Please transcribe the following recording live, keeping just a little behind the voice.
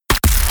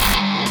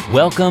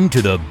Welcome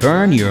to the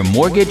Burn Your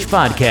Mortgage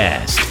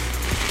Podcast,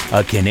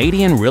 a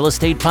Canadian real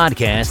estate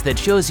podcast that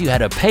shows you how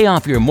to pay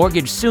off your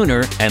mortgage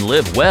sooner and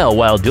live well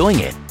while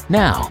doing it.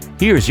 Now,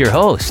 here's your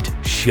host,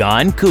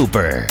 Sean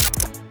Cooper.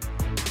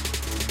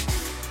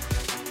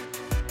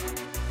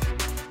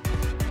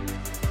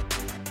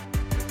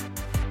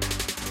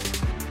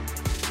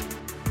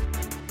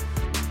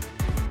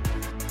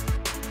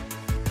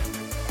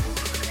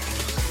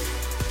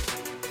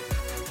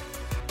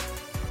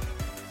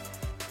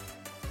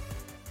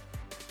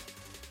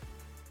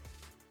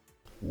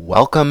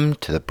 Welcome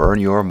to the Burn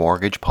Your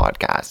Mortgage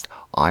Podcast.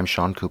 I'm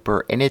Sean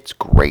Cooper, and it's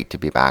great to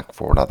be back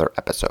for another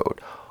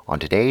episode. On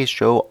today's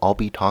show, I'll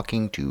be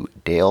talking to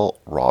Dale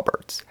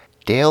Roberts.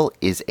 Dale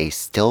is a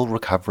still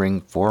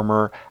recovering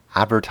former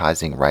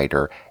advertising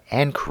writer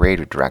and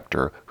creative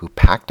director who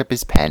packed up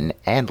his pen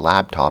and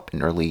laptop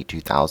in early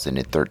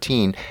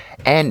 2013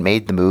 and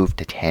made the move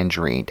to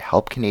Tangerine to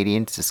help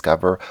Canadians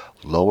discover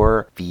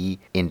lower fee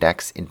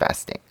index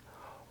investing.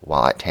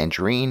 While at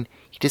Tangerine,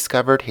 he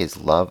discovered his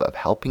love of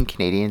helping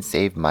Canadians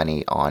save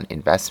money on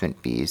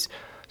investment fees,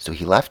 so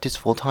he left his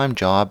full-time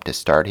job to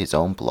start his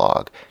own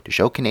blog to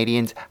show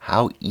Canadians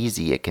how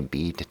easy it can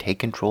be to take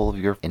control of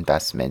your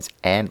investments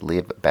and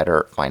live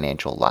better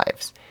financial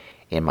lives.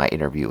 In my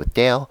interview with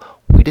Dale,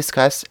 we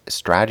discuss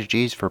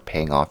strategies for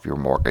paying off your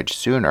mortgage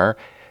sooner,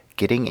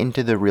 getting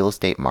into the real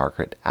estate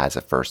market as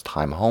a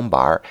first-time home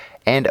buyer,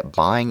 and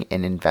buying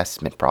an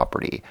investment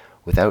property.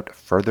 Without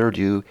further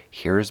ado,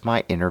 here's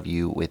my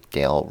interview with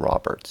Dale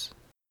Roberts.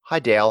 Hi,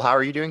 Dale. How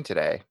are you doing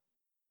today?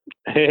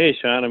 Hey,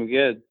 Sean. I'm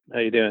good. How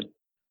you doing?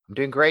 I'm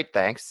doing great,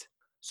 thanks.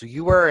 So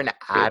you were an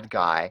ad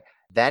guy,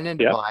 then an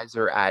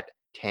advisor at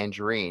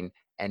Tangerine,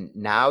 and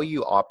now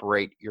you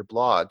operate your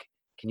blog.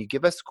 Can you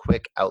give us a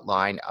quick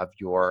outline of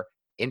your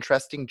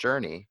interesting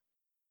journey?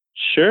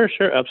 Sure,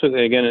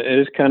 absolutely. Again, it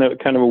is kind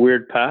of a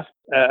weird path.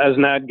 As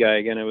an ad guy,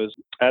 again, it was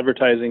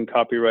advertising,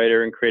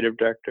 copywriter, and creative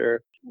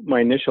director.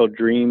 My initial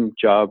dream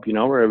job,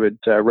 where I would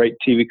write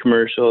TV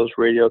commercials,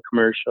 radio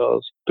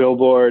commercials,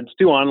 billboards,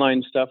 do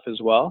online stuff as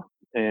well.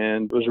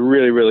 And it was a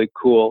really, really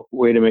cool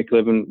way to make a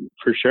living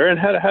for sure. And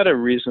had a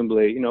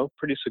reasonably,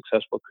 pretty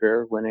successful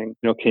career, winning,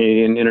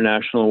 Canadian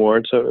international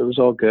awards. So it was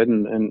all good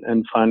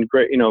and fun.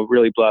 Great,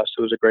 really blessed.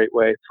 It was a great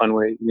way, fun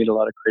way to meet a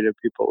lot of creative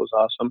people. It was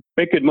awesome.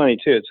 Make good money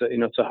too.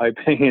 It's a high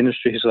paying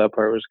industry. So that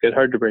part was good.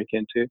 Hard to break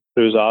into.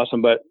 It was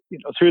awesome. But,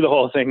 through the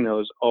whole thing, I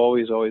was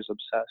always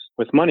obsessed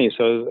with money.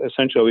 So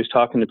essentially always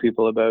talking to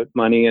people about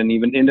money and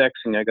even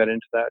indexing. I got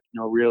into that,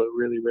 really,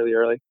 really, really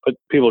early. But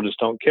people just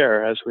don't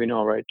care, as we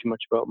know, right? Too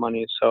much about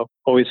money. So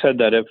always said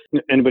that if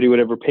anybody would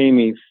ever pay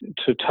me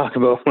to talk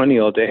about money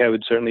all day, I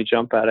would certainly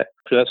jump at it.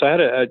 So I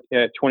had a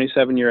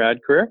 27-year ad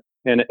career,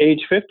 and at age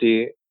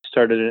 50,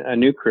 started a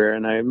new career,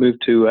 and I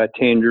moved to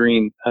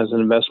Tangerine as an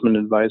investment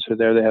advisor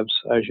there. They have,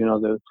 as you know,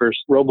 the first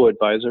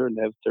robo-advisor, and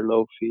they have their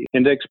low-fee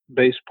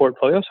index-based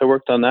portfolio. So I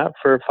worked on that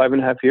for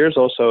 5.5 years.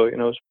 Also, it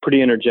was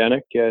pretty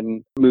energetic,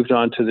 and moved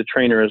on to the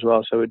trainer as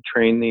well. So I would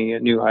train the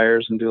new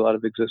hires and do a lot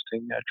of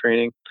existing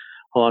training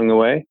along the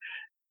way.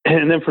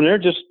 And then from there,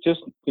 just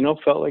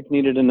felt like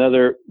needed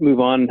another move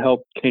on and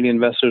help Canadian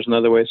investors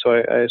another way. So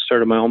I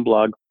started my own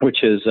blog,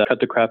 which is Cut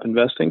the Crap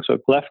Investing. So I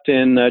left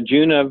in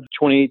June of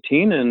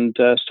 2018 and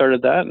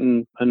started that.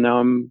 And now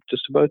I'm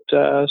just about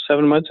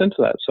 7 months into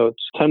that. So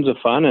it's tons of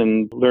fun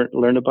and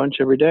learn a bunch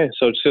every day.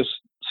 So it's just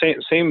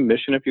same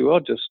mission, if you will,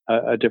 just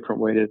a different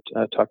way to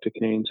talk to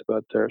Canadians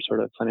about their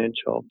sort of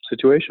financial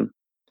situation.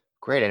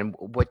 Great. And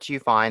what do you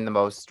find the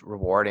most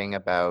rewarding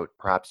about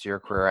perhaps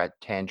your career at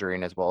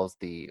Tangerine as well as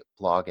the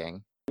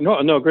blogging?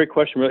 No, great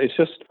question. Really, it's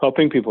just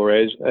helping people,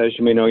 right? As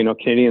you may know,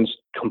 Canadians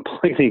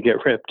completely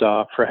get ripped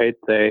off, right?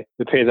 They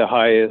pay the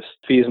highest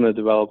fees in the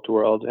developed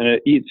world, and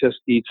it just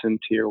eats into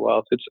your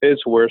wealth.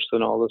 It's worse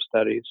than all the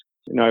studies.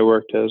 I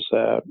worked as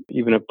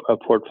even a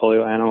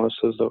portfolio analyst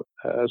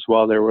as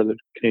well there, where the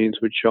Canadians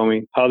would show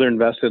me how they're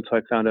invested. So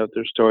I found out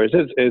their stories.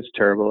 It's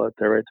terrible out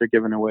there, right? They're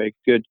giving away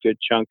good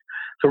chunk.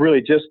 So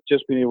really just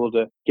being able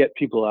to get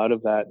people out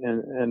of that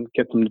and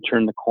get them to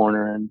turn the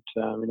corner and,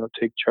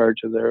 take charge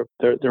of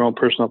their own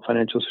personal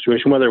financial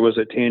situation, whether it was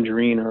at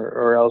Tangerine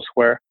or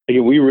elsewhere.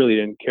 Again, we really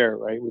didn't care,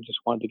 right? We just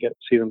wanted to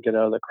see them get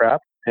out of the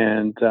crap.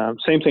 And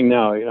same thing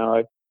now,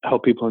 I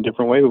help people in a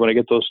different way. But when I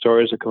get those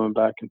stories are coming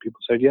back and people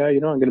say, yeah, I'm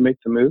going to make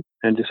the move,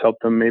 and just help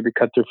them maybe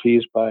cut their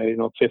fees by,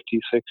 50,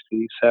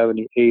 60,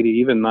 70, 80,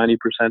 even 90%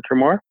 or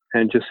more.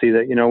 And just see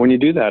that, when you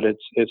do that,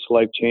 it's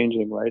life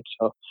changing, right?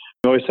 So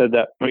I always said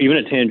that even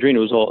at Tangerine, it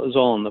was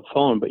all on the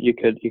phone, but you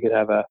could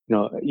have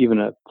even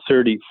a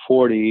 30,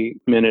 40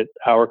 minute,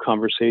 hour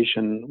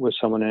conversation with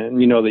someone, and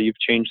that you've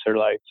changed their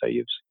life, that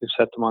you've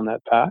set them on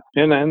that path.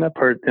 And that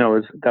part,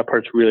 that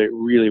part's really,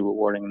 really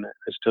rewarding. And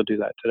I still do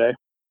that today.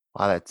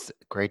 Wow, that's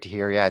great to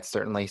hear. Yeah, it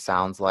certainly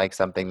sounds like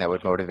something that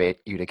would motivate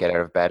you to get out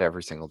of bed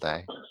every single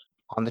day.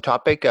 On the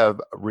topic of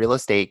real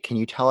estate, can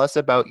you tell us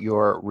about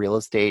your real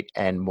estate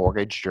and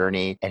mortgage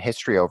journey and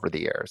history over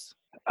the years?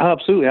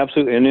 Absolutely.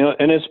 And,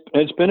 and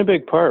it's been a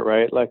big part,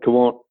 right? Like I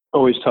won't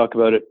always talk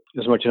about it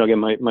as much. Again,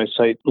 my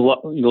site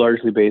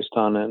largely based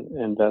on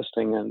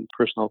investing and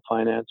personal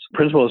finance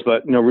principles,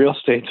 but real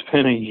estate's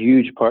been a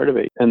huge part of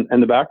it. And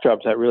the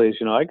backdrop to that really is,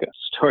 I guess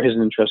story is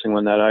an interesting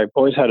one that I've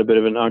always had a bit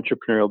of an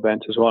entrepreneurial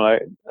bent as well. I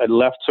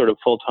left sort of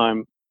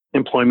full-time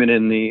employment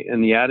in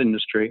the ad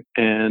industry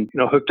and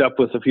hooked up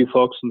with a few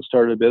folks and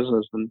started a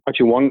business. And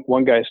actually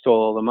one guy stole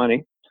all the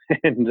money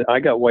and I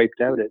got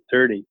wiped out at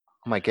 30.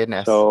 Oh my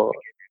goodness. So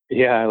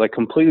yeah, like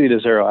completely to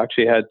zero. I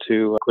actually had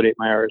to liquidate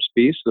my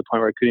RSPs to the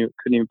point where I couldn't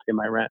even pay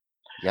my rent.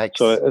 Yikes.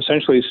 So I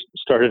essentially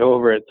started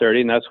over at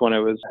 30, and that's when I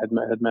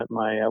had met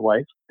my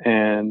wife,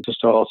 and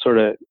just all sort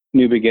of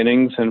new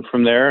beginnings. And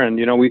from there, and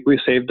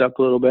we saved up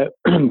a little bit,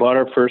 bought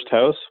our first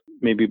house,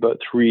 maybe about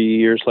 3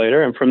 years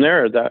later, and from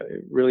there, that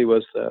really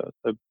was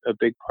a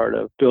big part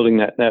of building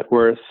that net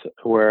worth,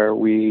 where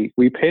we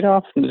paid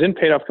off. It didn't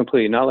pay off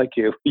completely, not like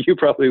you. You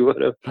probably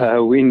would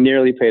have. We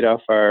nearly paid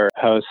off our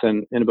house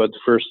in about the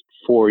first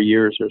 4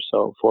 years or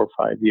so, 4 or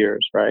 5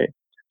 years, right?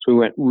 So we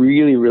went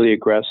really, really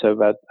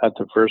aggressive at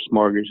the first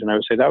mortgage. And I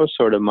would say that was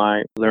sort of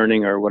my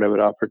learning, or what I would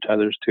offer to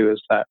others too, is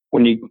that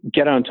when you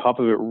get on top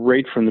of it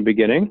right from the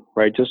beginning,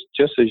 right, just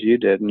as you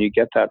did, and you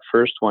get that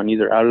first one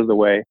either out of the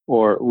way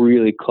or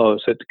really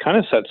close, it kind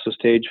of sets the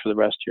stage for the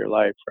rest of your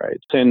life, right?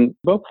 So in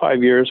about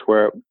 5 years,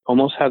 where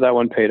almost had that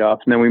one paid off,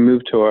 and then we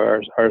moved to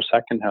our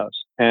second house.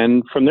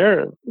 And from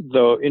there,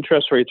 though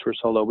interest rates were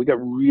so low, we got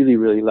really,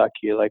 really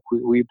lucky. Like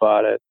we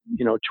bought it,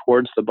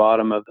 towards the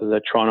bottom of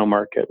the Toronto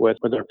market with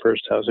our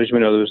first house. As you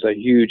know, there was a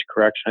huge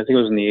correction. I think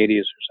it was in the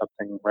 80s or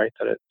something, right,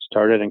 that it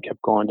started and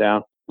kept going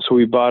down. So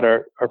we bought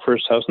our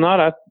first house,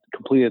 not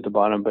completely at the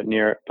bottom, but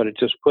near it. But it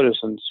just put us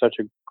in such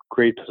a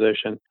great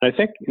position. And I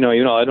think, I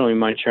don't even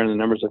mind sharing the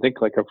numbers. I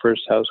think like our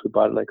first house, we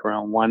bought it like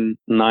around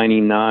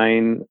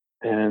 199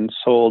 and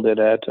sold it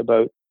at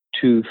about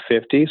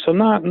 250. So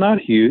not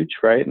huge,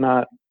 right?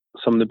 Not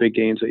some of the big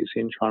gains that you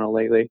see in Toronto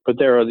lately. But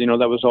there,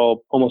 that was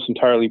all almost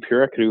entirely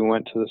pure equity. We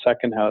went to the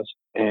second house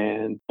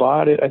and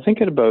bought it, I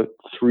think at about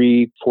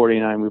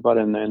 349. We bought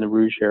it in the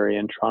Rouge area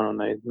in Toronto,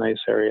 nice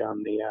area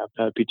on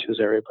the beaches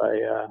area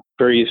by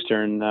very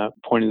eastern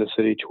point of the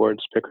city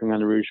towards Pickering on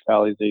the Rouge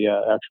Valley, the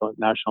actual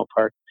national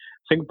park.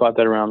 I think we bought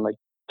that around like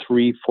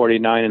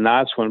 349, and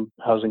that's when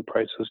housing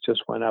prices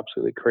just went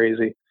absolutely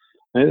crazy.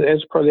 And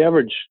it's probably the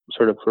average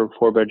sort of for a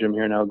 4-bedroom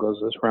here now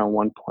goes around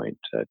 1.2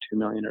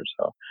 million or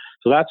so.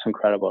 So that's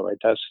incredible, right?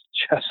 That's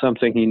just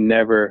something you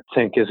never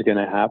think is going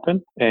to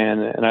happen.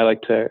 And I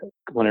like to,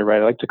 when I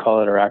write, I like to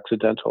call it our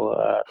accidental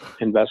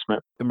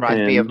investment. It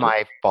reminds me of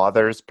my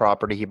father's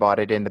property. He bought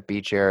it in the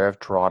beach area of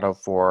Toronto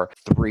for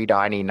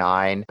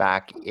 $399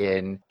 back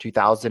in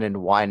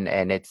 2001,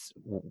 and it's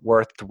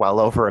worth well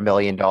over $1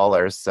 million.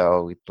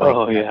 So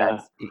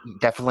that's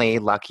definitely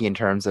lucky in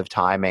terms of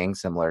timing,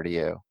 similar to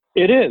you.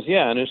 It is,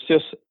 yeah. And it's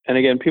just, and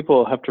again,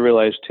 people have to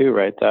realize too,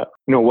 right, that,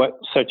 what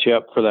sets you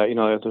up for that,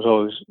 there's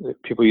always,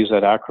 people use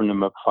that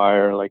acronym of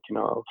FIRE, like,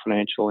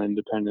 financial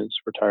independence,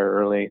 retire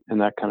early, and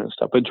that kind of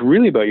stuff. But it's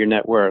really about your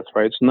net worth,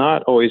 right? It's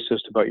not always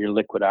just about your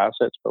liquid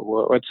assets, but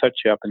what sets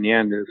you up in the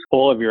end is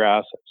all of your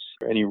assets,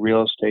 any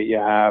real estate you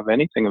have,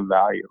 anything of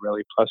value,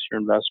 really, plus your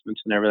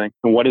investments and everything.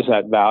 And what is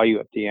that value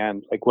at the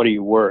end? Like, what are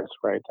you worth,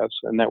 right?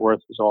 Net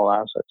worth is all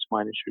assets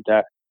minus your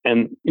debt.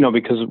 And,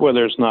 because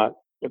whether it's not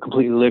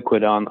completely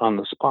liquid on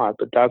the spot,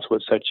 but that's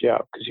what sets you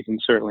up, because you can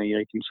certainly,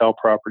 you can sell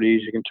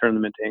properties, you can turn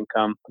them into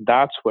income.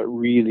 That's what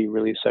really,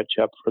 really sets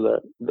you up for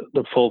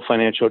the full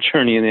financial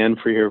journey in the end,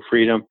 for your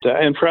freedom.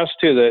 And for us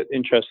too, the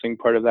interesting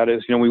part of that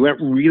is, we went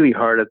really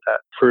hard at that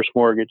first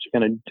mortgage,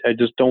 and I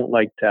just don't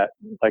like that.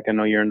 Like, I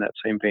know you're in that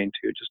same vein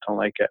too, just don't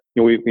like it.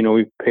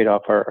 We've paid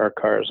off our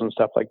cars and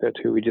stuff like that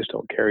too. We just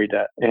don't carry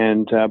debt.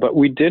 And, but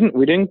we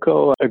didn't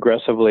go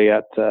aggressively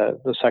at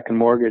the second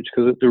mortgage,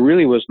 because there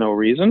really was no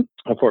reason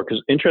for it,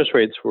 because interest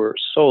rates were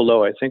so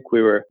low. I think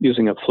we were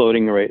using a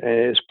floating rate, and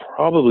it's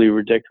probably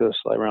ridiculous,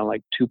 like around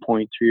like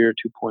 2.3 or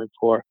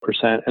 2.4%.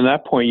 And at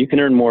that point, you can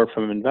earn more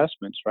from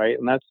investments, right?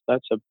 And that's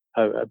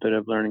a bit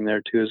of learning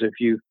there too, is if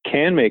you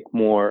can make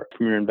more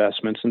from your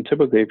investments, and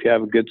typically if you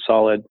have a good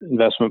solid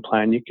investment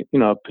plan, you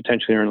can,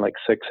 potentially earn like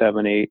 6,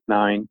 7, 8,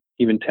 9,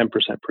 even 10%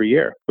 per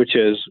year, which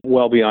is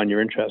well beyond your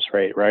interest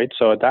rate, right?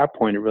 So at that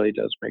point, it really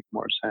does make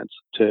more sense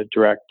to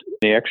direct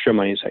the extra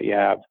monies that you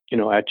have,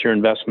 at your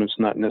investments,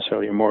 not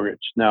necessarily your mortgage.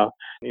 Now,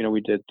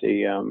 we did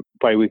the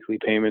biweekly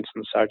payments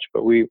and such,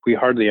 but we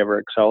hardly ever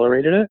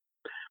accelerated it,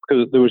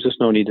 because there was just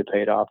no need to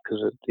pay it off,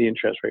 because the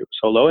interest rate was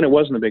so low, and it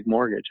wasn't a big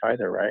mortgage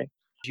either, right?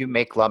 Do you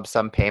make lump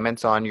sum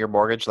payments on your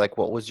mortgage? Like,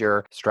 what was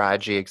your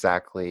strategy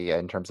exactly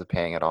in terms of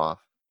paying it off?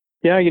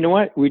 Yeah, you know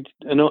what?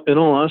 In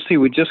all honesty,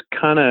 we just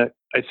kind of,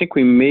 I think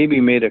we maybe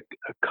made a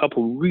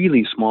couple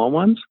really small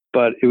ones,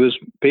 but it was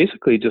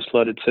basically just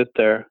let it sit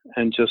there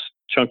and just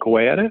chunk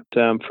away at it.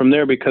 From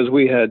there, because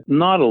we had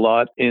not a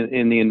lot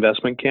in the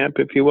investment camp,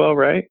 if you will,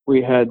 right?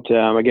 We had,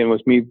 again,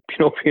 with me,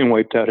 being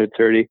wiped out at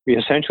 30, we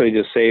essentially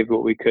just saved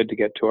what we could to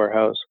get to our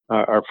house,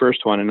 our first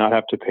one, and not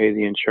have to pay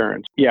the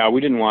insurance. Yeah,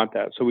 we didn't want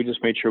that. So we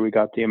just made sure we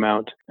got the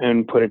amount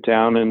and put it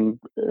down. And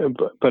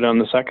but on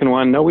the second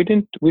one, no, we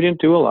didn't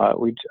do a lot.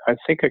 I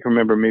think I can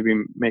remember maybe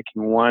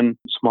making one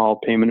small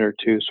payment or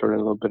two, sort of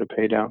a little bit of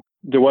pay down.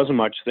 There wasn't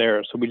much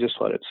there, so we just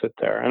let it sit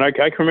there. And I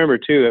can remember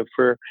too that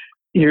for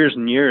years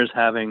and years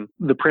having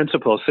the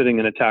principal sitting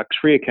in a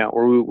tax-free account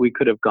where we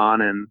could have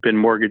gone and been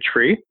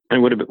mortgage-free,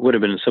 and would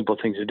have been a simple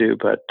thing to do,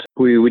 but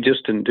we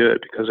just didn't do it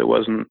because it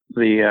wasn't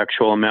the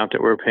actual amount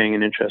that we were paying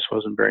in interest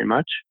wasn't very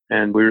much,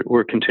 and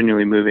we're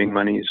continually moving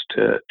monies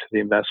to the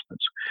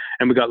investments,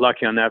 and we got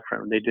lucky on that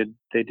front. They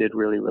did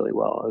really, really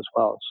well as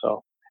well.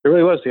 So it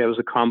really was. Yeah, it was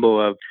a combo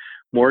of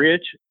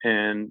mortgage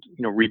and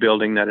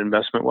rebuilding that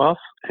investment wealth,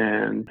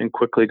 and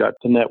quickly got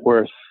the net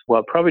worth.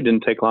 Well, it probably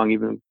didn't take long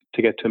even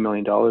to get to $1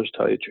 million, to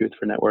tell you the truth,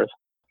 for net worth.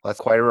 Well, that's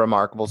quite a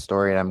remarkable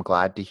story, and I'm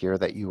glad to hear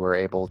that you were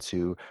able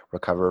to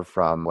recover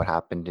from what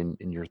happened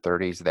in your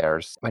 30s there.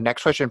 My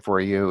next question for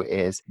you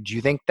is, do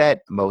you think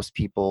that most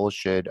people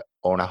should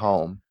own a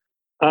home?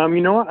 You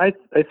know what? I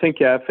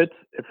think, yeah, if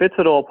it's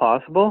at all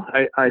possible,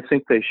 I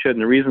think they should.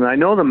 And the reason, I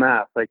know the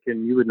math,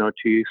 and you would know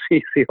too,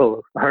 you see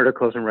all the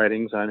articles and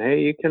writings on, hey,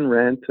 you can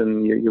rent,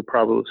 and you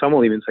probably, some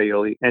will even say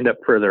you'll end up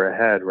further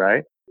ahead,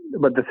 right?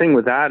 But the thing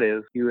with that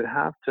is you would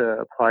have to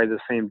apply the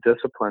same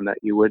discipline that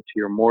you would to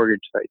your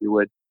mortgage that you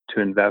would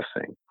to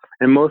investing.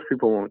 And most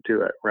people won't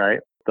do it, right?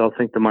 They'll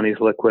think the money's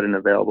liquid and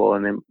available,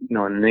 and then,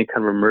 in any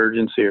kind of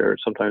emergency or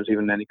sometimes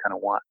even any kind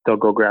of want, they'll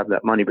go grab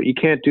that money. But you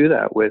can't do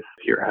that with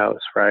your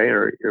house, right?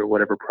 Or your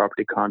whatever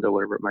property, condo,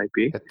 whatever it might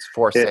be. It's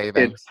forced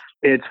savings.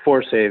 It's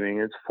forced saving.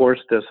 It's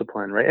forced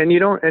discipline, right? And you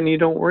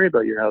don't worry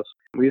about your house.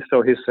 We used to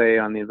always say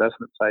on the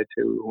investment side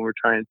too, when we're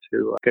trying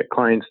to get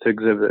clients to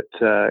exhibit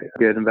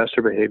good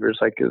investor behaviors,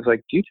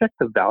 do you check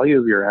the value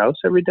of your house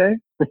every day?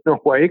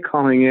 Why are you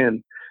calling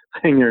in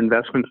saying your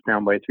investment's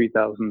down by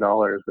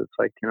 $3,000? It's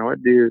like, what,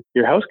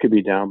 your house could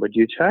be down, but do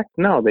you check?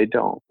 No, they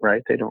don't,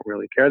 right? They don't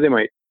really care. They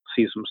might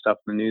see some stuff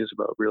in the news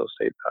about real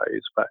estate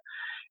values, but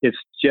it's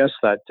just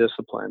that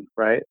discipline,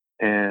 right?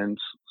 And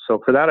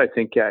so for that, I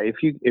think, yeah, if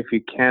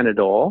you can at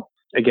all,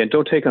 again,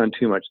 don't take on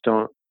too much.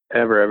 Don't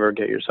ever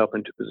get yourself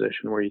into a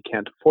position where you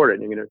can't afford it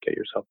and you're going to get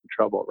yourself in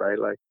trouble, right?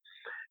 Like,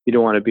 you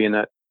don't want to be in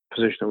that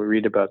position that we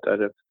read about,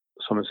 that if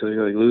someone says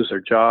they lose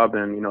their job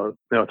and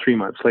 3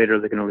 months later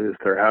they're going to lose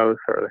their house,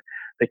 or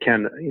they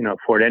can't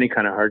afford any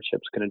kind of hardship,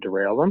 is going to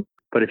derail them.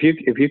 But if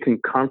you can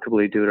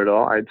comfortably do it at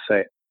all, I'd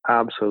say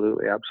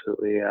absolutely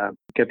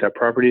get that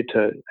property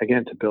to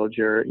build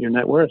your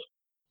net worth.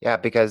 Yeah,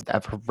 because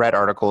I've read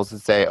articles that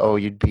say,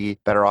 you'd be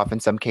better off in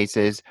some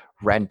cases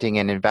renting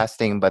and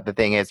investing. But the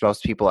thing is,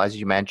 most people, as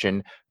you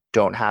mentioned,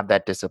 don't have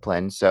that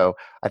discipline. So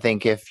I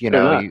think if, you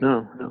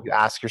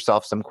ask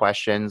yourself some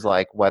questions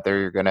like whether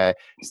you're going to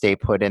stay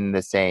put in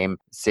the same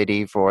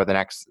city for the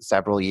next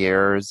several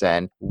years,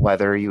 and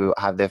whether you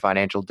have the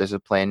financial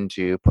discipline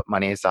to put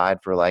money aside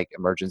for like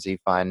emergency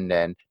fund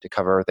and to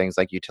cover things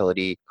like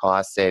utility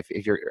costs. If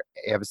you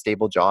have a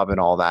stable job and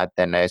all that,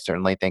 then I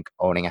certainly think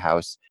owning a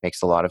house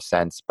makes a lot of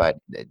sense. But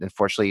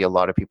unfortunately, a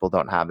lot of people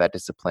don't have that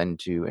discipline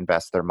to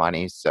invest their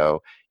money.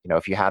 So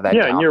if you have that,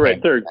 and you're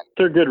right. There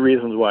are good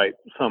reasons why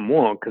some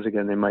won't, because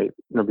again, they might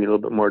be a little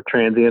bit more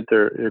transient.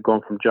 They're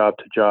going from job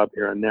to job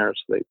here and there,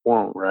 so they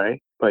won't,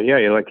 right? But yeah,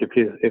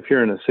 if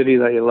you're in a city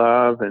that you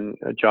love and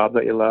a job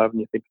that you love,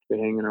 and you think you're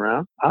hanging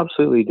around,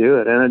 absolutely do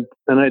it. And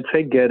I'd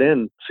say get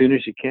in as soon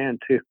as you can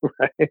too,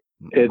 right?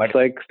 It's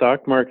like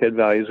stock market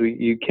values.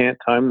 You can't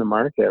time the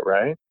market,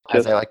 right?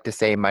 As I like to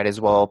say, might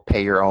as well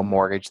pay your own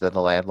mortgage than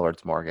the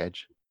landlord's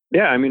mortgage.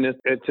 Yeah,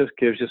 it just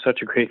gives you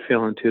such a great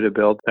feeling too to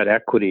build that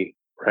equity.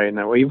 Right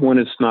now, even when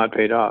it's not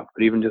paid off,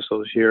 but even just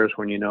those years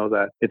when you know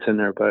that it's in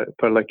there.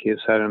 But like you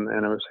said, and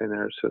I was saying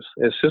there,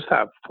 it's just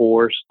that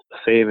forced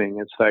saving.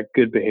 It's that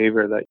good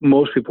behavior that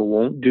most people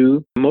won't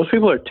do. Most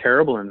people are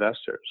terrible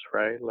investors,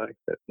 right? Like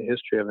the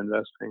history of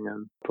investing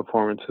and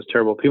performance is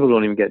terrible. People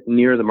don't even get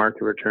near the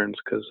market returns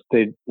because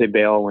they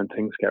bail when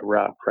things get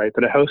rough, right?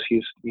 But a house,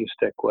 you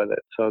stick with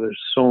it. So there's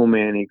so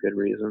many good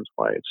reasons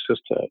why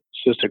it's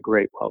just a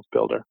great wealth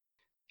builder.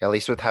 At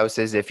least with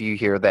houses, if you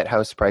hear that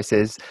house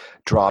prices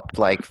dropped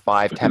like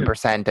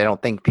 5-10%, I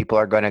don't think people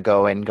are going to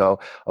go,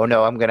 oh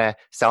no, I'm going to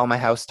sell my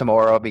house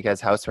tomorrow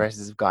because house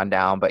prices have gone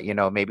down. But,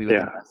 maybe with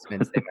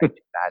investments, they might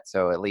do that.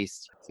 So at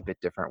least it's a bit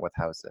different with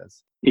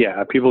houses.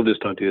 Yeah, people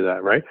just don't do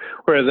that, right?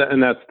 Whereas,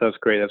 and that's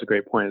great. That's a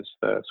great point.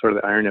 It's sort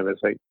of the irony of it.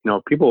 It's like,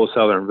 people will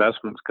sell their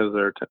investments because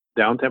they're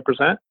down 10%,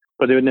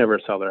 but they would never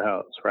sell their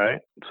house, right?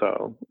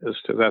 So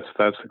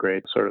that's a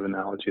great sort of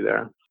analogy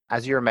there.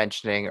 As you were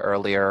mentioning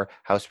earlier,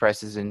 house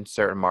prices in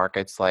certain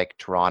markets like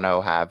Toronto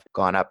have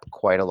gone up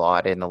quite a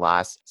lot in the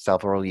last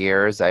several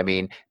years. I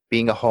mean,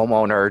 being a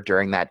homeowner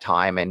during that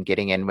time and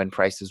getting in when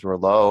prices were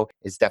low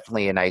is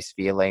definitely a nice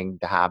feeling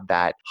to have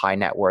that high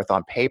net worth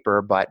on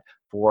paper. But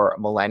for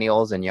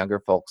millennials and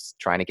younger folks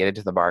trying to get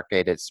into the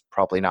market, it's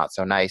probably not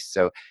so nice.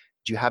 So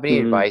Do you have any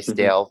advice, Mm-hmm.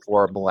 Dale,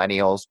 for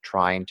millennials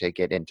trying to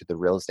get into the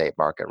real estate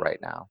market right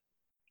now?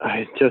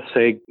 I just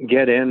say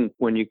get in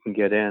when you can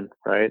get in,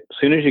 right? As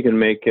soon as you can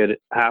make it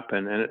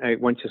happen.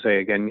 And once you say,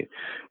 again, you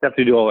have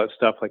to do all that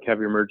stuff, like have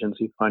your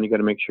emergency fund. You got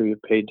to make sure you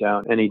paid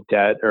down any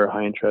debt or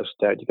high interest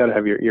debt. You got to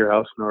have your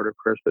house in order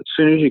first. But as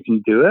soon as you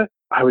can do it,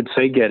 I would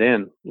say get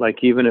in. Like,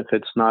 even if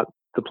it's not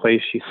the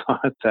place you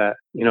thought that,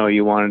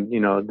 you wanted,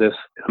 this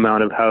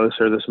amount of house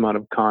or this amount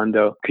of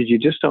condo, because you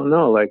just don't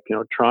know. Like,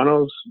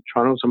 Toronto's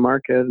a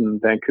market,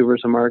 and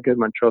Vancouver's a market.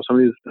 Montreal, some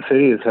of these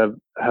cities have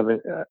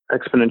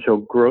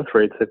exponential growth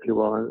rates, if you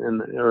will, in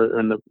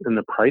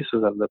the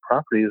prices of the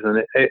properties, and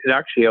it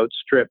actually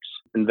outstrips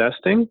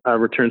investing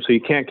returns. So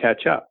you can't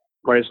catch up.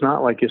 Right, it's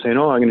not like you're saying,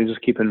 "Oh, I'm going to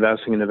just keep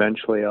investing and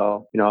eventually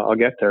I'll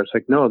get there." It's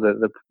like, no,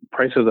 the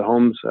price of the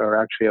homes are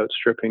actually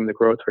outstripping the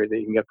growth rate that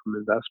you can get from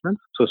investments.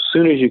 So as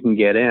soon as you can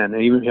get in,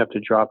 and even if you have to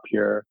drop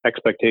your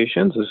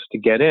expectations, is to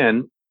get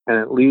in, and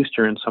at least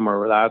you're in somewhere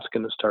where that's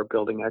going to start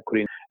building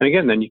equity. And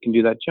again, then you can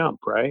do that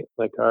jump, right?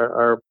 Like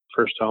our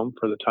first home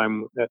for the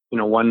time at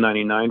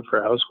 $199 for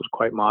a house was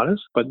quite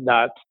modest, but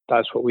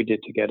that's what we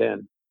did to get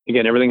in.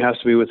 Again, everything has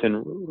to be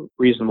within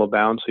reasonable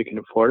bounds so you can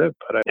afford it.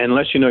 But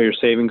unless you know your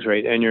savings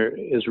rate and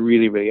is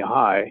really, really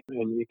high,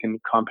 and you can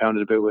compound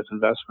it a bit with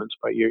investments,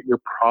 but you're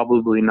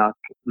probably not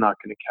going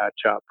to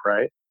catch up,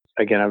 right?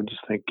 Again, I would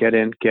just think get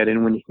in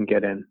when you can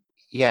get in.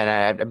 Yeah,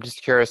 and I'm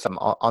just curious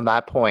on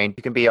that point.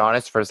 You can be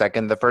honest for a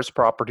second. The first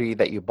property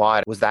that you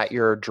bought, was that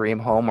your dream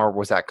home, or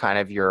was that kind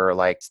of your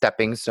like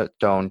stepping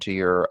stone to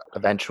your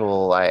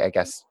eventual, I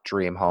guess,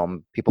 dream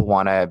home? People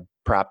want to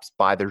perhaps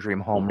buy their dream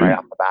home right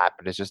off the bat,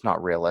 but it's just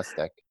not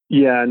realistic.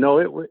 Yeah, no,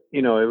 it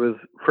was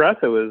for us.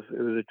 It was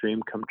a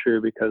dream come true,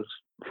 because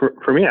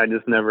for me, I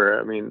just never.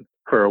 I mean,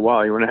 for a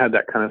while, when I had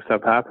that kind of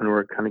stuff happen, we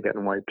were kind of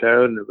getting wiped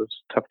out, and it was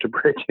tough to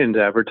break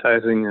into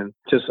advertising, and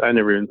just I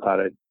never even thought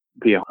I'd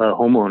be a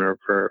homeowner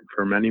for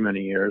many, many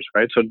years,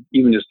 right? So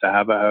even just to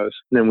have a house.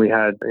 And then we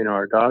had,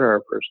 our daughter,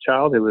 our first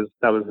child.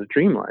 That was a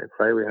dream life,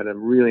 right? We had a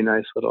really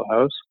nice little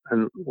house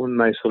and one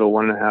nice little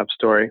 1.5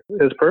 story.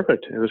 It was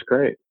perfect. It was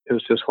great. It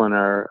was just when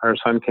our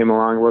son came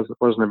along, it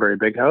wasn't a very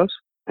big house,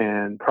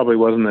 and probably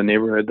wasn't the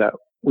neighborhood that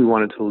we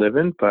wanted to live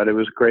in, but it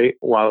was great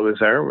while it was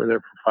there. We were there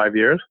for 5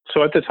 years.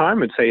 So at the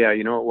time, I'd say, yeah,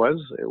 it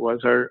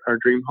was our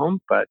dream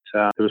home, but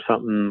there was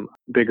something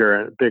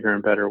bigger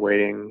and better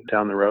waiting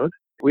down the road.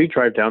 We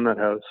drive down that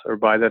house or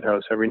buy that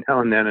house every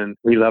now and then, and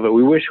we love it.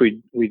 We wish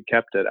we'd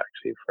kept it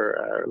actually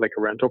for like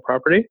a rental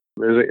property. It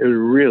was a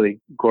really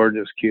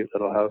gorgeous, cute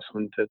little house,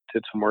 and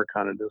did some work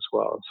on it as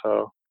well.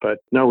 So, but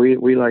no, we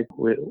like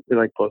both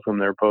of them.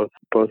 They're both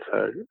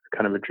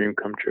kind of a dream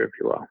come true, if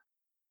you will.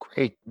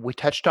 Great. We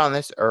touched on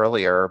this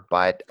earlier,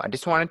 but I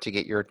just wanted to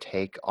get your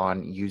take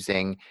on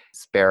using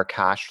spare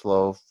cash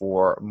flow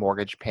for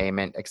mortgage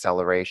payment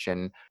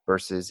acceleration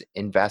versus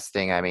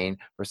investing. I mean,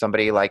 for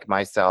somebody like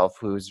myself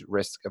who's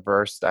risk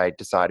averse, I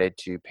decided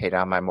to pay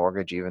down my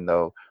mortgage even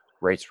though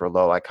rates were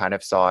low. I kind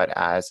of saw it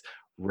as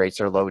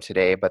rates are low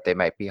today, but they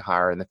might be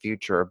higher in the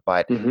future.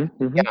 But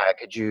yeah,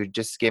 could you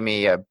just give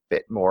me a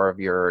bit more of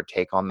your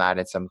take on that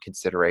and some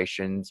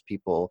considerations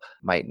people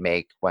might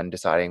make when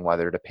deciding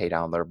whether to pay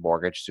down their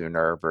mortgage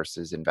sooner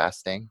versus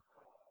investing?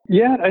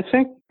 Yeah, I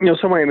think,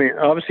 somewhere, I mean,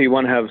 obviously you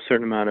want to have a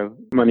certain amount of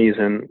monies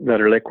that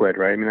are liquid,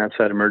 right? I mean, that's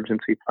that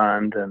emergency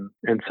fund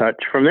and such.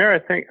 From there, I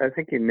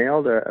think you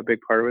nailed a big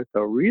part of it,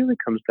 though. It really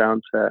comes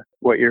down to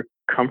what you're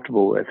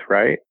comfortable with,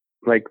 right?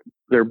 Like,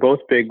 they're both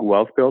big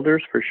wealth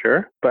builders for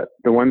sure. But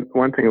the one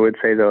thing I would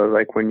say, though,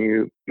 like when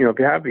if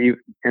you have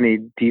any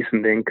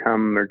decent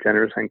income or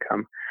generous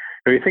income,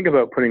 if you think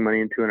about putting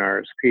money into an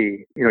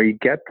RSP, you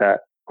get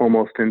that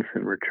almost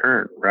instant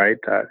return, right?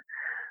 As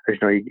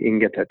you can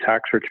get that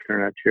tax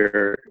return that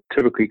you're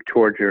typically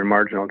towards your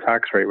marginal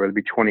tax rate, whether it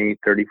be 20,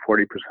 30,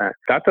 40%.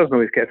 That doesn't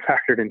always get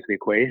factored into the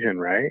equation,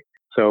 right?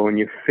 So when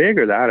you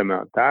figure that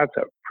amount, that's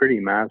a pretty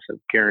massive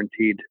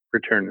guaranteed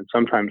return, and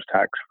sometimes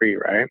tax-free,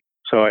 right?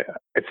 So I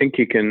think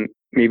you can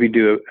maybe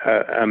do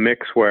a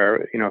mix where,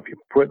 if you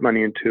put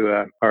money into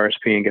a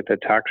RSP and get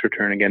that tax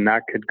return, again,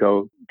 that could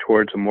go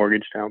towards a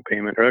mortgage down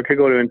payment, or it could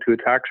go into a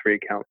tax-free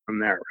account from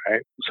there,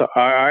 right? So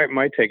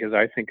my take is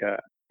I think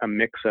a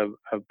mix of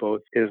both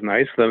is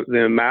nice.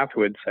 The math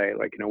would say,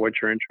 like, what's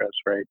your interest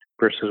rate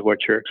versus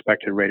what's your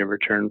expected rate of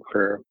return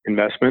for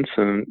investments.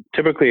 And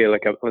typically,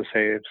 like, let's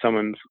say if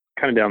someone's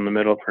kind of down the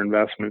middle for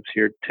investments,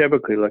 you're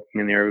typically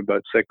looking in the area of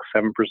about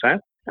 6-7%.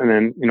 And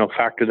then,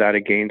 factor that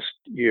against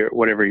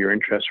whatever your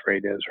interest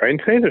rate is, right? And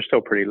today they're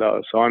still pretty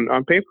low. So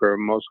on paper,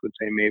 most would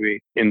say maybe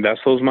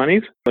invest those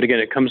monies. But again,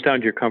 it comes down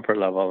to your comfort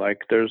level. Like,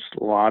 there's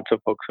lots of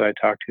folks that I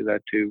talk to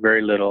that do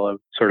very little of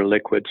sort of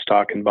liquid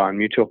stock and bond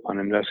mutual fund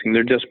investing.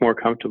 They're just more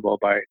comfortable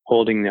by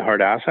holding the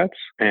hard assets.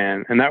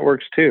 And that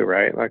works too,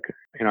 right? Like,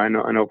 I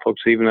know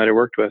folks even that I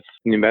worked with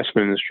in the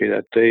investment industry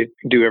that they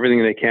do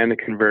everything they can to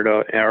convert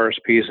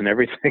RSPs and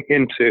everything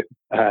into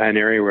an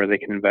area where they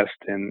can invest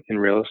in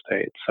real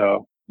estate.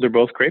 So they're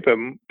both great, but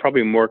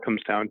probably more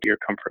comes down to your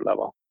comfort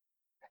level.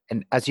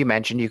 And as you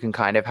mentioned, you can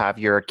kind of have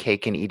your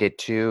cake and eat it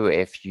too.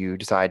 If you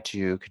decide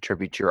to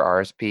contribute to your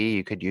RSP,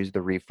 you could use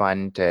the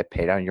refund to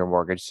pay down your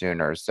mortgage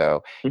sooner.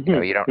 So,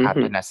 Hmm. you don't have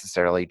to Hmm.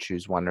 necessarily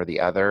choose one or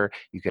the other.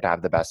 You could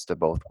have the best of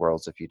both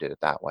worlds if you did it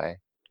that way.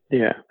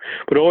 Yeah,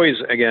 but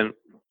always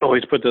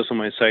put this on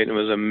my site, and it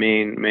was a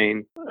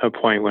main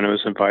point when I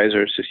was an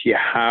advisor. It's just you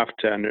have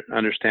to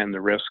understand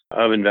the risk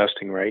of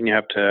investing, right? And you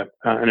have to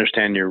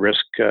understand your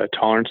risk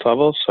tolerance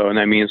levels. So, and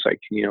that means like,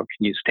 can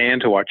you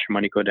stand to watch your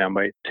money go down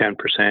by 10%,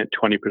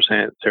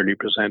 20%,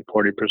 30%,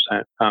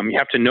 40%? You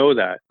have to know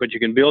that, but you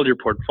can build your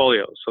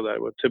portfolio so that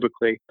it would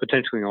typically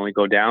potentially only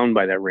go down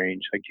by that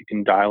range. Like you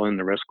can dial in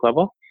the risk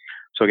level.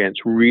 So again,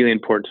 it's really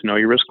important to know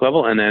your risk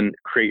level and then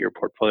create your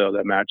portfolio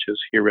that matches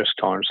your risk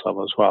tolerance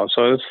level as well.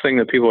 So that's the thing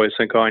that people always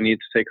think, oh, I need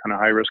to take on a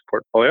high risk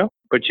portfolio,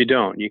 but you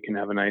don't. You can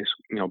have a nice,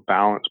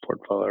 balanced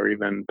portfolio or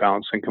even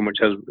balanced income, which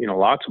has,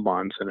 lots of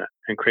bonds in it,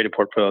 and create a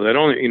portfolio that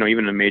only,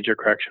 even a major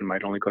correction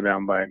might only go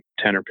down by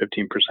 10 or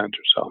 15% or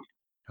so.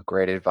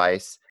 Great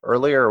advice.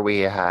 Earlier, we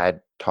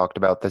had talked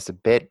about this a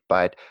bit,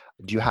 but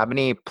do you have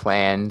any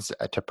plans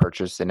to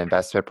purchase an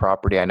investment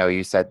property? I know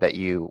you said that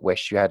you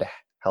wish you had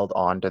held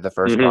on to the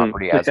first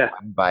property as Yeah.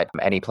 one, but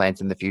any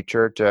plans in the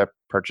future to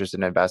purchase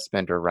an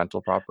investment or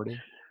rental property?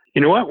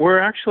 You know what? We're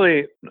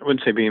actually, I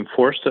wouldn't say being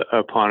forced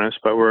upon us,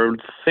 but we're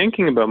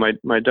thinking about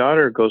my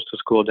daughter goes to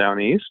school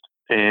down east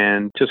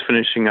and just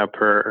finishing up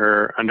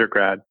her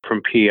undergrad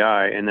from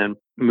PI and then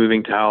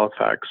moving to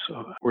Halifax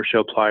where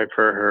she'll apply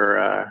for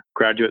her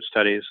graduate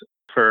studies.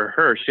 For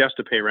her, she has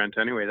to pay rent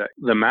anyway. That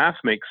the math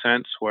makes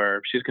sense where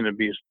if she's going to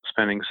be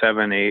spending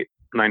 $700,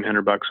 $800,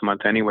 $900 a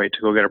month anyway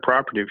to go get a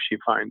property if she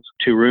finds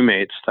two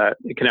roommates, that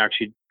it can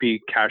actually be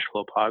cash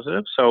flow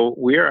positive. So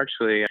we are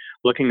actually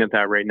looking at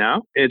that right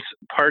now. It's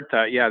part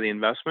that, the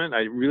investment,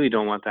 I really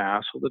don't want the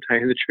hassle to tell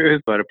you the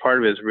truth, but a part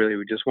of it is really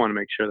we just want to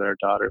make sure that our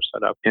daughter's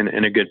set up in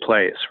a good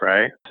place,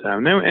 right?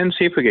 And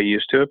see if we get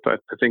used to it. But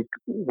I think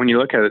when you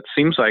look at it, it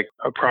seems like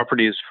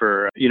properties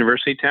for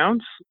university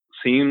towns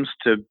seems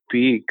to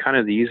be kind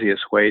of the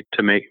easiest way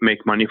to make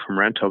money from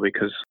rental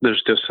because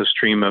there's just a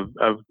stream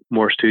of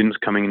more students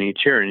coming in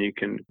each year and you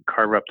can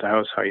carve up the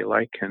house how you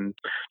like and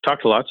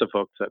talk to lots of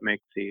folks that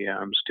make the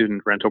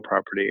student rental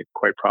property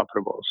quite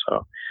profitable.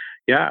 So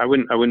I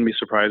wouldn't be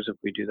surprised if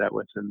we do that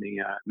within the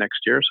next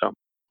year or so.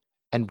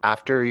 And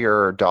after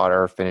your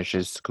daughter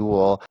finishes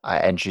school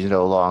and she's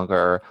no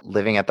longer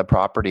living at the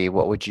property,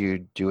 what would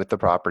you do with the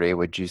property?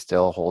 Would you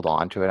still hold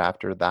on to it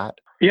after that?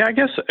 Yeah, I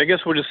guess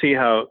we'll just see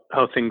how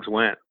things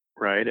went,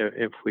 right?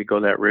 If we go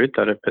that route,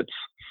 that if it's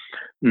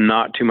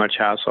not too much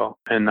hassle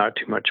and not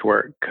too much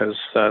work, because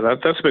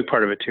that's a big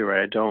part of it too,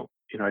 right? I don't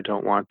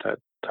want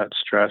that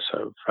stress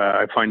of.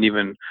 I find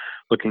even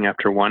looking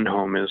after one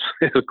home is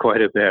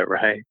quite a bit,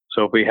 right?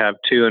 So if we have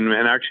two, and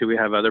actually we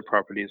have other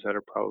properties that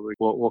are probably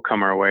will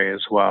come our way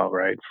as well,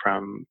 right?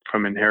 From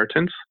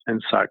inheritance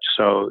and such.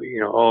 So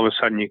all of a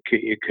sudden you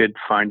could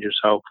find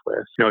yourself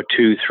with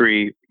 2,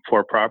 3,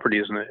 4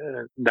 properties,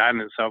 and that in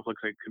itself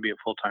looks like it could be a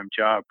full-time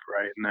job,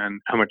 right? And then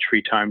how much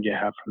free time do you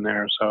have from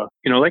there? So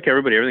like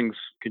everybody, everything's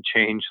could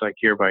change like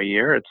year by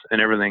year.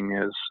 And everything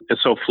is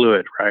so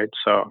fluid, right?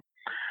 So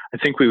I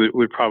think we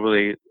would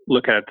probably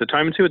look at the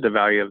time and see what the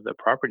value of the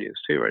property is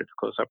too, right? It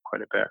goes up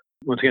quite a bit.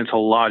 Once again, it's a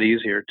lot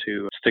easier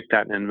to stick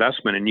that in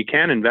investment, and you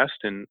can invest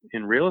in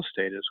real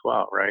estate as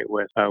well, right?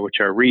 With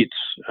which are REITs,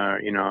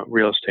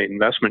 real estate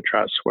investment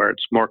trusts, where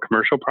it's more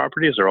commercial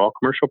properties or all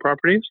commercial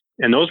properties,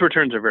 and those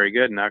returns are very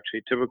good and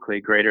actually typically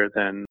greater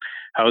than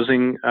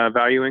housing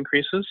value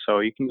increases. So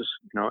you can just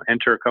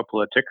enter a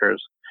couple of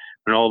tickers.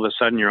 And all of a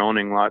sudden, you're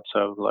owning lots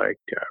of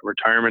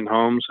retirement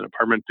homes and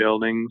apartment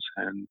buildings,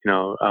 and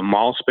a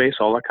mall space,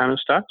 all that kind of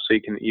stuff. So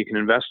you can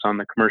invest on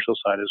the commercial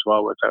side as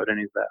well without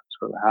any of that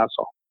sort of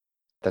hassle.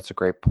 That's a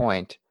great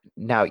point.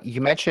 Now, you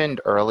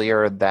mentioned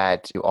earlier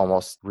that you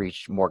almost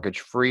reached mortgage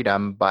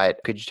freedom, but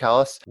could you tell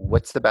us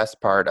what's the best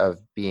part of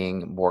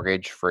being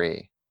mortgage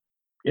free?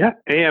 Yeah,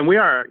 and we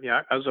are.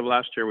 Yeah, as of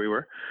last year, we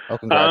were. Oh,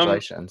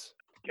 congratulations!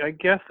 I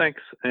guess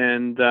thanks.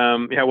 And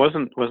it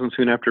wasn't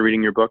soon after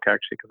reading your book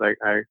actually, because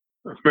I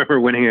remember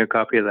winning a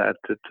copy of that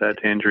at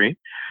Tangerine,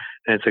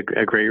 and it's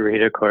a great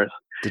read, of course.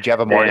 Did you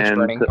have a mortgage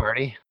burning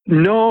party?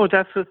 No,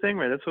 that's the thing,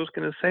 right? That's what I was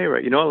going to say,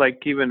 right?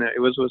 Even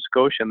it was with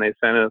Scotia, and they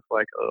sent us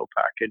like a little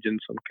package and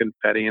some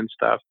confetti and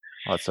stuff.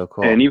 Oh, that's so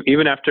cool. And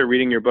even after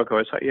reading your book, I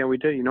was like, yeah, we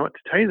did. You know what?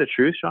 To tell you the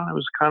truth, Sean, it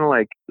was kind of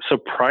like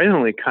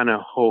surprisingly kind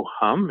of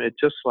ho-hum. It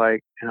just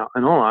like,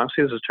 in all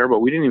honesty, this is terrible.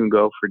 We didn't even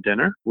go for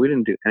dinner. We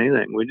didn't do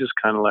anything. We just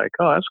kind of like,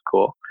 oh, that's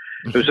cool.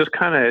 It was just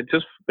kind of,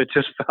 it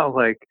just felt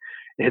like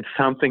it's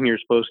something you're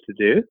supposed to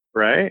do,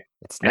 right?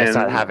 It's nice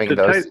not having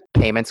those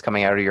payments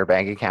coming out of your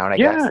bank account, I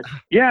guess.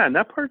 Yeah, and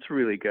that part's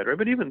really good, right?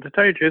 But even to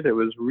tell you the truth, it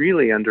was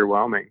really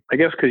underwhelming. I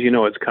guess because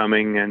it's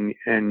coming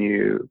and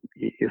you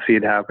see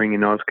it happening,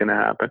 it's going to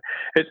happen.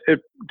 To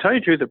tell you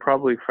the truth, it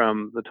probably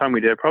from the time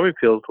we did, it probably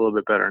feels a little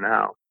bit better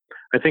now.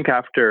 I think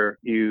after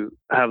you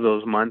have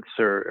those months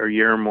or a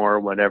year or more or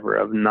whatever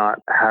of not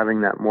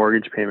having that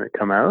mortgage payment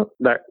come out,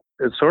 that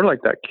it's sort of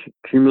like that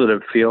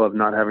cumulative feel of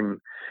not having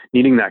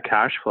needing that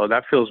cash flow,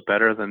 that feels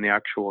better than the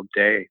actual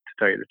day, to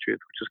tell you the truth,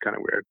 which is kind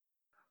of weird.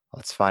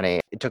 It's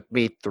funny. It took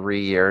me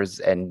 3 years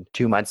and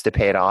 2 months to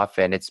pay it off,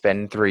 and it's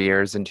been 3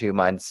 years and 2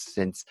 months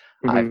since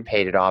I've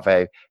paid it off.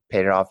 I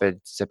paid it off in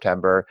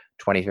September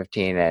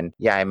 2015, and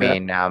yeah, I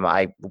mean,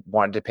 I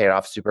wanted to pay it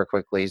off super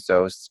quickly,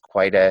 so it's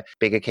quite a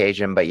big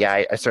occasion. But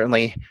yeah, I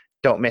certainly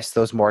don't miss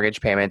those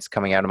mortgage payments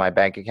coming out of my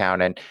bank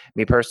account. And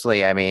me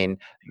personally, I mean,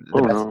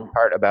 the best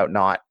part about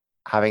not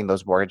having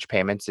those mortgage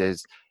payments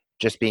is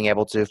just being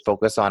able to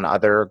focus on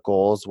other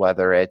goals,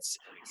 whether it's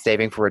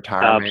saving for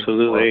retirement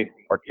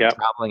or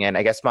traveling. And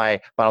I guess my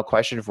final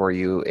question for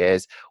you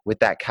is, with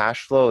that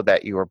cash flow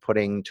that you are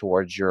putting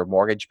towards your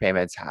mortgage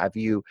payments, have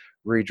you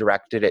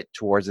redirected it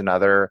towards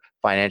another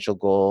financial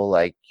goal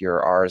like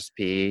your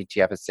RSP,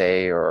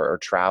 TFSA, or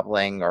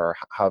traveling, or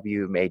how have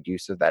you made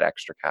use of that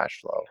extra cash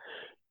flow?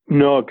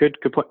 No, good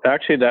point.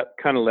 Actually, that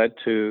kind of led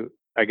to,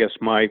 I guess,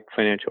 my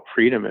financial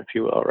freedom, if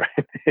you will,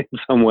 right, in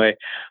some way.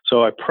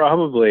 So I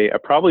probably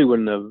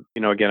wouldn't have,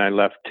 again, I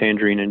left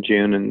Tangerine in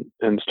June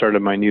and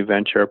started my new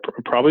venture.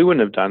 Probably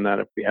wouldn't have done that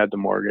if we had the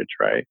mortgage,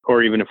 right?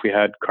 Or even if we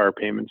had car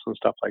payments and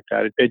stuff like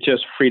that. It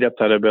just freed up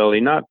that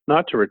ability, not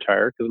to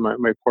retire, because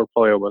my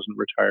portfolio wasn't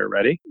retire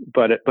ready,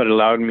 but it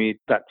allowed me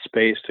that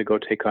space to go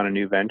take on a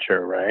new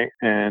venture, right?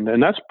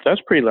 And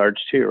that's pretty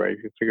large too, right?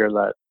 If you figure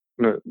that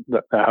the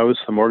house,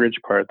 the mortgage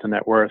part, the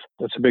net worth,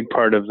 that's a big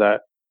part of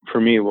that. For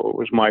me, what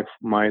was my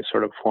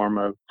sort of form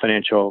of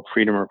financial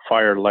freedom, or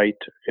firelight,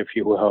 if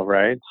you will,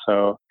 right?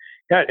 So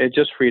yeah, it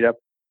just freed up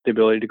the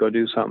ability to go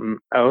do something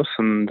else.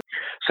 And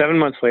 7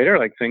 months later,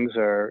 like, things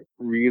are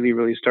really,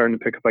 really starting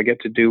to pick up. I get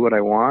to do what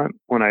I want.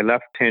 When I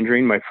left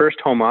Tangerine, my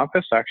first home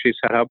office actually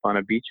set up on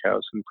a beach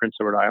house in Prince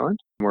Edward Island,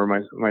 where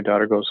my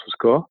daughter goes to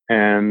school.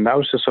 And that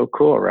was just so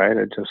cool, right?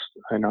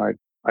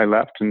 I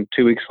left, and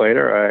 2 weeks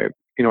later, I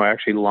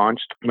actually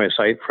launched my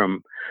site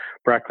from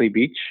Brackley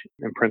Beach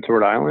in Prince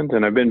Edward Island,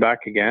 and I've been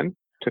back again.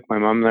 Took my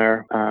mom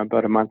there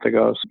about a month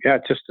ago. So yeah,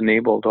 it just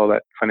enabled all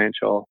that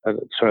financial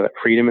sort of that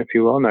freedom, if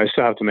you will. Now I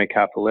still have to make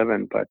half a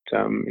living, but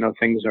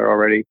things are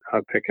already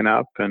picking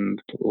up,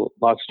 and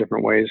lots of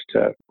different ways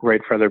to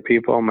write for other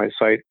people. My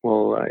site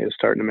is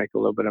starting to make a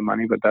little bit of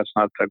money, but that's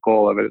not the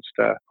goal of it. It's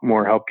to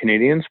more help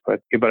Canadians. But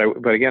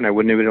again, I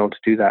wouldn't have been able to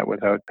do that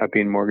without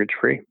being mortgage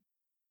free.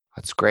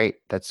 That's great.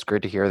 That's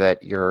great to hear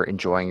that you're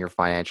enjoying your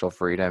financial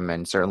freedom.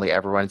 And certainly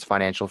everyone's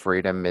financial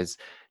freedom is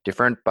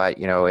different, but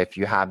if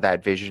you have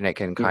that vision, it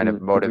can kind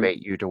of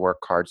motivate you to work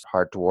hard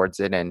towards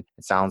it. And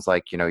it sounds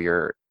like,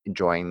 you're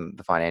enjoying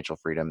the financial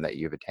freedom that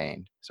you've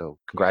attained. So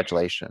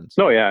congratulations.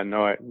 Oh yeah,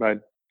 no, I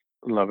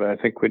love it. I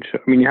think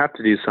you have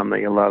to do something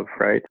that you love,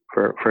 right?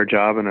 For a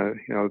job. And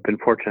I've been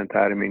fortunate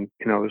that,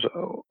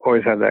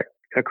 always had that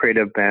a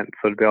creative bent,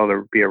 so to be able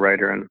to be a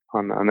writer and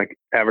on the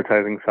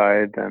advertising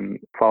side, and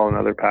follow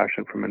another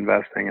passion from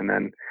investing, and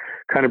then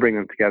kind of bring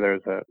them together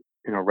as a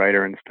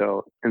writer and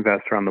still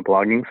investor on the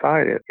blogging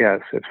side.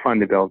 It's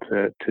fun to be able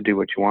to do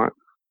what you want.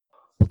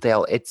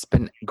 Dale, it's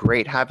been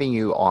great having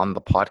you on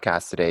the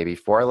podcast today.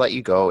 Before I let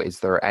you go, is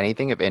there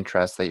anything of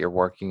interest that you're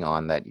working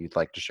on that you'd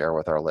like to share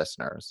with our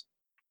listeners?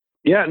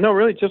 Yeah, no,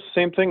 really just the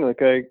same thing.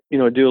 Like, I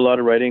do a lot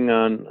of writing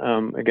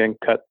on again,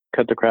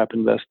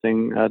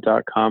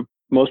 cutthecrapinvesting.com.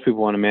 Most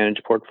people want to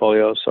manage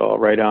portfolios, so I'll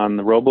write on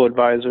the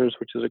robo-advisors,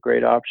 which is a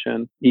great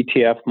option.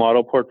 ETF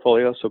model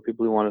portfolio, so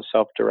people who want to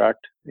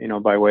self-direct,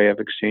 by way of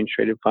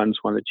exchange-traded funds,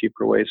 one of the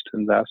cheaper ways to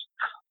invest.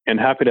 And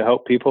happy to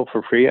help people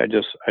for free. I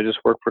just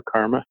work for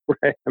karma,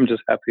 right? I'm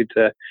just happy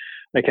to.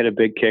 I get a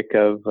big kick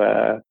of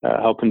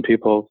helping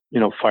people,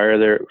 fire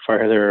their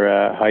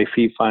high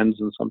fee funds,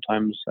 and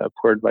sometimes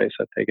poor advice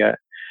that they get.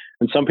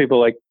 And some people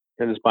like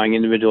just buying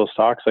individual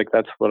stocks. Like,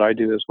 that's what I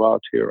do as well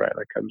too, right?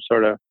 Like, I'm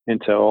sort of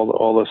into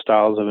all the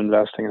styles of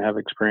investing and have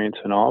experience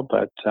in all.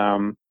 But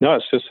no,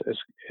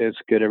 it's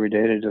good every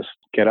day to just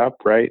get up,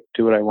 right?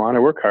 Do what I want.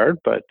 I work hard,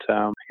 but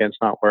again, it's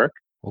not work.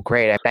 Well,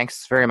 great.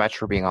 Thanks very much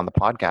for being on the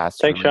podcast.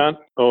 Thanks, Sean.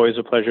 Always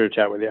a pleasure to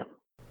chat with you.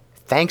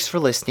 Thanks for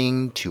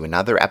listening to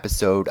another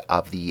episode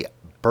of the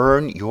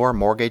Burn Your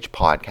Mortgage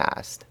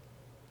podcast.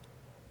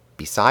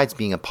 Besides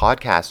being a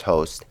podcast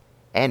host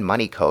and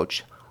money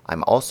coach,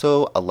 I'm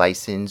also a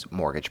licensed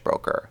mortgage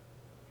broker.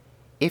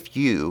 If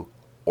you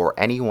or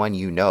anyone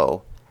you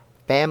know,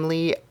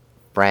 family,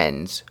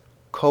 friends,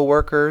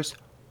 coworkers,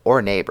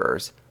 or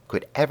neighbors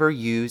could ever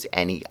use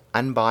any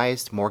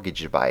unbiased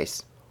mortgage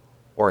advice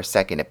or a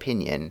second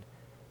opinion,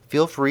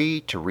 feel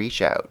free to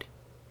reach out.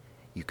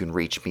 You can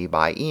reach me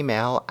by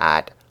email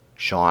at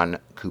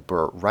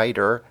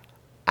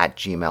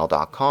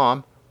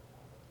seancooperwriter@gmail.com,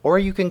 or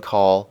you can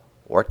call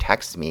or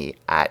text me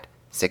at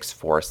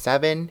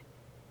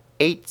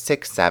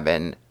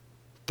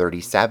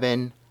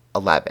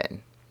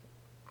 647-867-3711.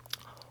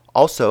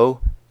 Also,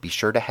 be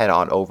sure to head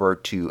on over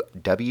to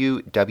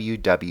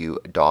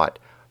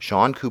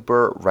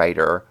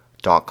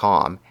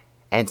www.seancooperwriter.com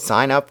and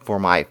sign up for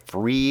my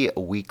free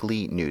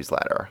weekly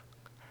newsletter.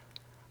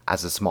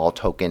 As a small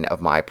token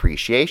of my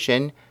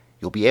appreciation,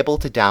 you'll be able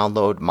to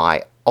download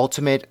my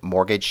ultimate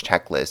mortgage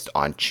checklist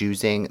on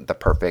choosing the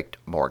perfect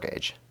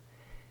mortgage.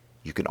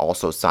 You can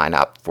also sign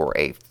up for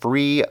a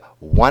free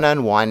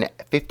one-on-one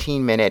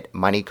 15-minute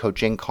money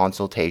coaching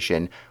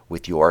consultation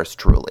with yours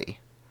truly.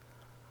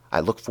 I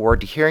look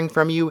forward to hearing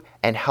from you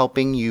and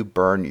helping you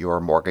burn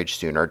your mortgage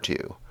sooner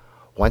too.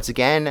 Once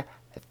again,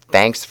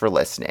 thanks for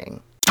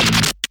listening.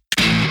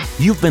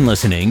 You've been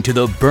listening to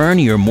the Burn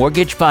Your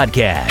Mortgage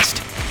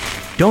podcast.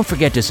 Don't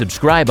forget to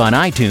subscribe on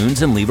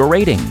iTunes and leave a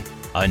rating.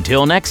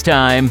 Until next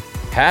time,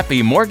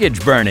 happy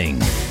mortgage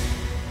burning.